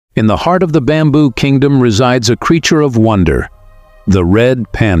In the heart of the bamboo kingdom resides a creature of wonder, the red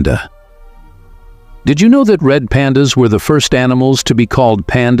panda. Did you know that red pandas were the first animals to be called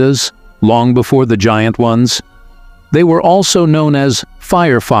pandas, long before the giant ones? They were also known as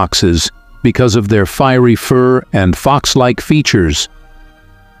fire foxes because of their fiery fur and fox-like features.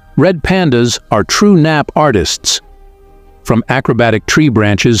 Red pandas are true nap artists. From acrobatic tree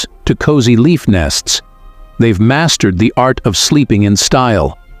branches to cozy leaf nests, they've mastered the art of sleeping in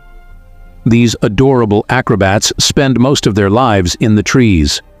style. These adorable acrobats spend most of their lives in the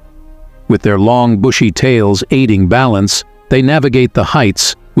trees. With their long, bushy tails aiding balance, they navigate the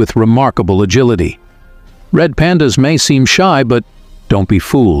heights with remarkable agility. Red pandas may seem shy, but don't be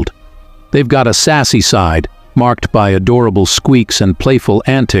fooled. They've got a sassy side, marked by adorable squeaks and playful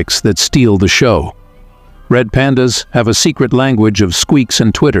antics that steal the show. Red pandas have a secret language of squeaks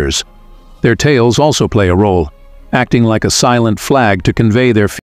and twitters. Their tails also play a role, acting like a silent flag to convey their